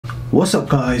What's up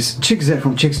guys, Chicks here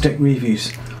from Chicks Tech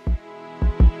Reviews.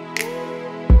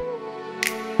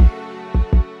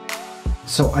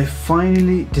 So I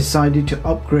finally decided to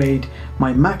upgrade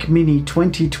my Mac Mini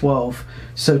 2012.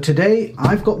 So today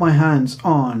I've got my hands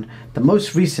on the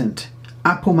most recent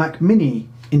Apple Mac Mini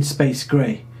in space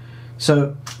grey.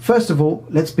 So first of all,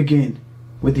 let's begin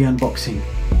with the unboxing.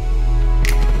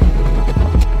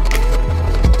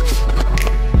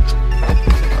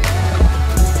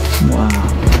 Wow.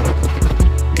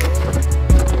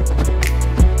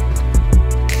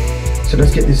 So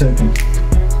let's get this open.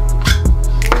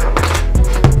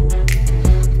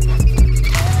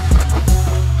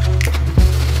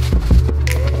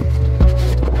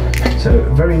 So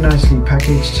very nicely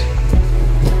packaged.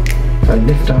 If I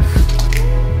lift off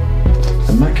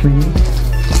the Mac Mini,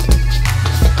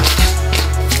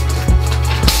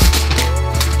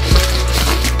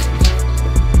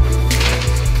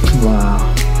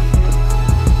 wow,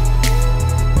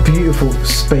 beautiful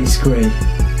space grey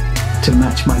to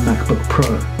match my MacBook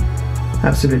Pro.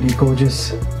 Absolutely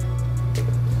gorgeous.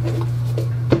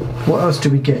 What else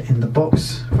do we get in the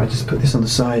box? If I just put this on the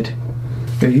side,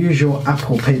 your usual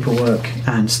Apple paperwork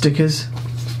and stickers.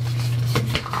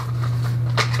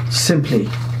 Simply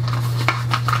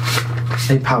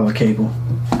a power cable.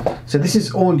 So this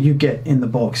is all you get in the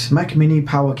box: Mac Mini,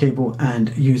 power cable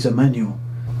and user manual.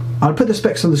 I'll put the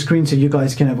specs on the screen so you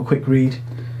guys can have a quick read.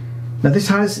 Now this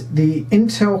has the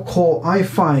Intel Core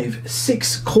i5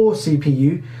 6-core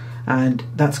CPU, and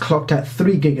that's clocked at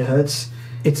 3 GHz.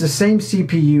 It's the same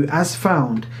CPU as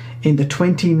found in the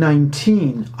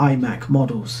 2019 iMac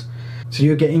models. So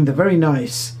you're getting the very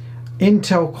nice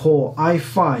Intel Core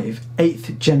i5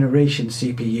 8th generation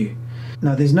CPU.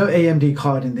 Now there's no AMD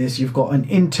card in this. You've got an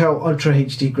Intel Ultra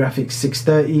HD Graphics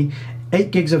 630, 8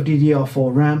 gigs of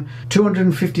DDR4 RAM,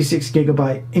 256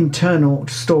 GB internal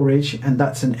storage, and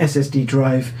that's an SSD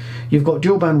drive. You've got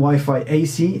dual band Wi-Fi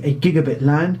AC, a Gigabit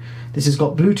LAN. This has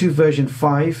got Bluetooth version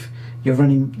 5. You're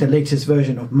running the latest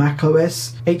version of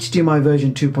macOS, HDMI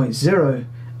version 2.0,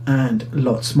 and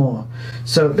lots more.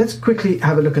 So let's quickly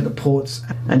have a look at the ports,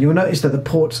 and you'll notice that the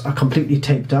ports are completely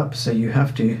taped up, so you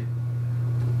have to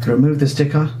remove the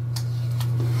sticker.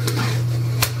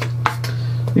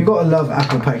 You've got to love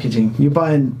Apple packaging. You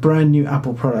buy a brand new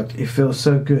Apple product, it feels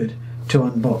so good to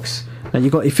unbox. Now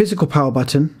you've got a physical power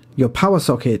button, your power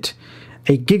socket,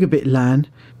 a Gigabit LAN.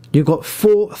 You've got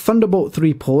 4 Thunderbolt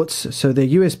 3 ports, so they're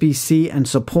USB-C and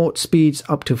support speeds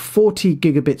up to 40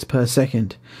 gigabits per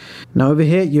second. Now over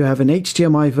here you have an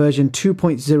HDMI version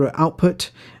 2.0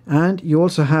 output, and you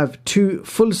also have 2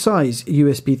 full-size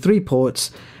USB 3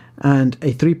 ports and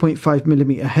a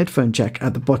 3.5mm headphone jack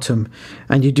at the bottom,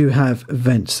 and you do have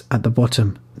vents at the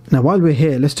bottom. Now while we're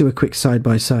here, let's do a quick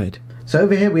side-by-side. So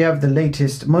over here we have the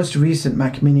latest, most recent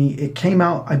Mac Mini. It came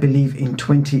out, I believe, in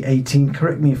 2018,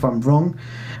 correct me if I'm wrong.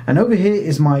 And over here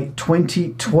is my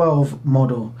 2012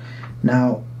 model.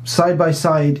 Now side by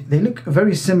side they look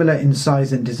very similar in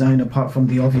size and design, apart from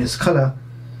the obvious color.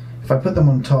 If I put them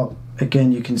on top,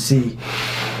 again you can see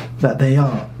that they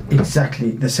are exactly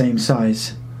the same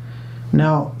size.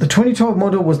 Now the 2012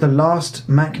 model was the last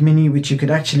Mac Mini which you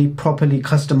could actually properly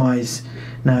customize.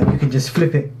 Now you can just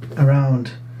flip it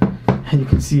around and you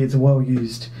can see it's well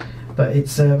used, but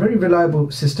it's a very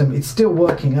reliable system. It's still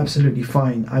working absolutely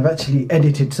fine. I've actually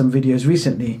edited some videos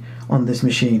recently on this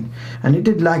machine and it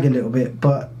did lag a little bit,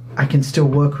 but I can still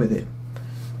work with it.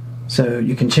 So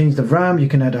you can change the RAM, you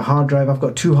can add a hard drive. I've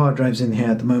got 2 hard drives in here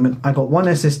at the moment. I got 1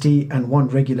 SSD and 1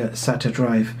 regular SATA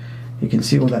drive. You can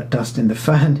see all that dust in the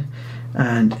fan,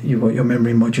 and you've got your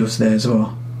memory modules there as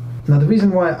well. Now the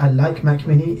reason why I like Mac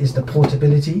Mini is the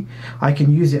portability. I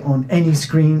can use it on any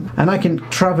screen and I can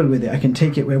travel with it. I can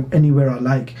take it anywhere I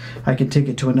like. I can take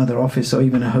it to another office or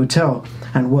even a hotel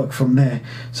and work from there.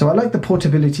 So I like the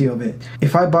portability of it.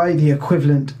 If I buy the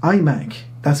equivalent iMac,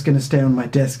 that's going to stay on my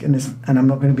desk and I'm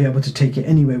not going to be able to take it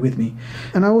anywhere with me.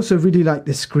 And I also really like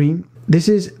this screen. This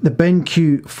is the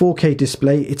BenQ 4K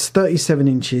display. It's 37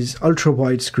 inches, ultra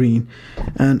wide screen,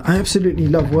 and I absolutely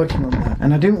love working on that.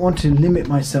 And I didn't want to limit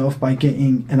myself by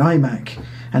getting an iMac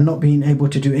and not being able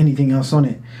to do anything else on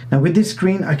it. Now with this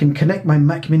screen I can connect my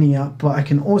Mac Mini up, but I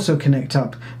can also connect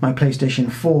up my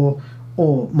PlayStation 4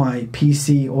 or my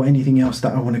PC or anything else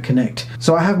that I want to connect.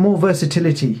 So I have more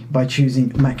versatility by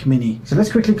choosing Mac Mini. So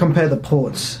let's quickly compare the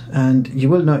ports, and you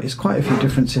will notice quite a few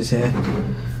differences here.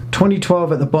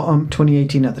 2012 at the bottom,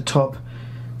 2018 at the top.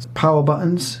 Power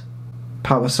buttons,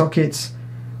 power sockets.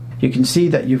 You can see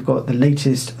that you've got the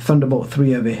latest Thunderbolt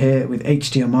 3 over here with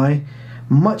HDMI.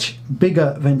 Much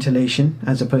bigger ventilation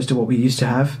as opposed to what we used to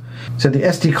have. So the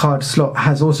SD card slot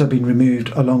has also been removed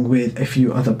along with a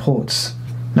few other ports.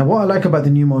 Now what I like about the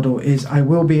new model is I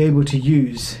will be able to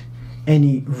use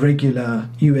any regular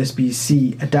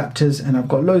USB-C adapters, and I've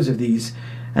got loads of these,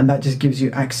 and that just gives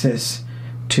you access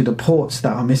to the ports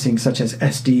that are missing, such as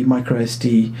SD, micro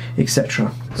SD,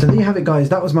 etc. So there you have it, guys.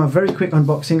 That was my very quick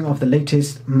unboxing of the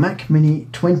latest Mac Mini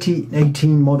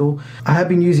 2018 model. I have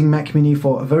been using Mac Mini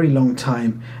for a very long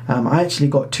time. I actually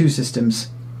got two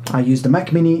systems. I use the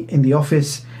Mac Mini in the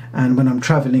office, and when I'm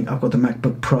traveling I've got the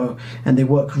MacBook Pro, and they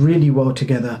work really well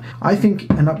together. I think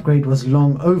an upgrade was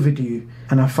long overdue,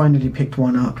 and I finally picked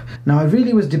one up. Now I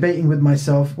really was debating with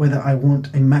myself whether I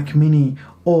want a Mac Mini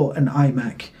or an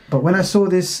iMac, but when I saw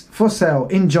this for sale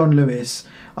in John Lewis,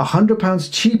 £100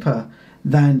 cheaper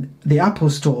than the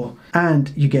Apple Store,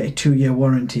 and you get a 2-year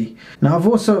warranty. Now I've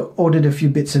also ordered a few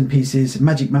bits and pieces,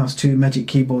 Magic Mouse 2, Magic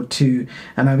Keyboard 2,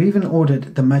 and I've even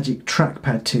ordered the Magic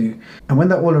Trackpad 2, and when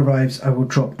that all arrives I will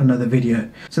drop another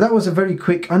video. So that was a very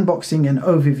quick unboxing and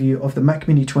overview of the Mac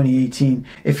Mini 2018.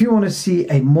 If you want to see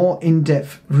a more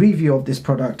in-depth review of this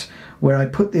product, where I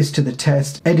put this to the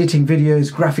test, editing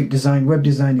videos, graphic design, web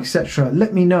design, etc.,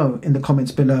 let me know in the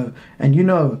comments below, and you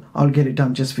know I'll get it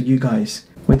done just for you guys.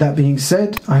 With that being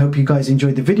said, I hope you guys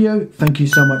enjoyed the video. Thank you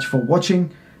so much for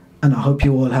watching, and I hope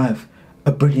you all have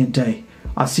a brilliant day.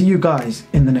 I'll see you guys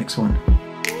in the next one.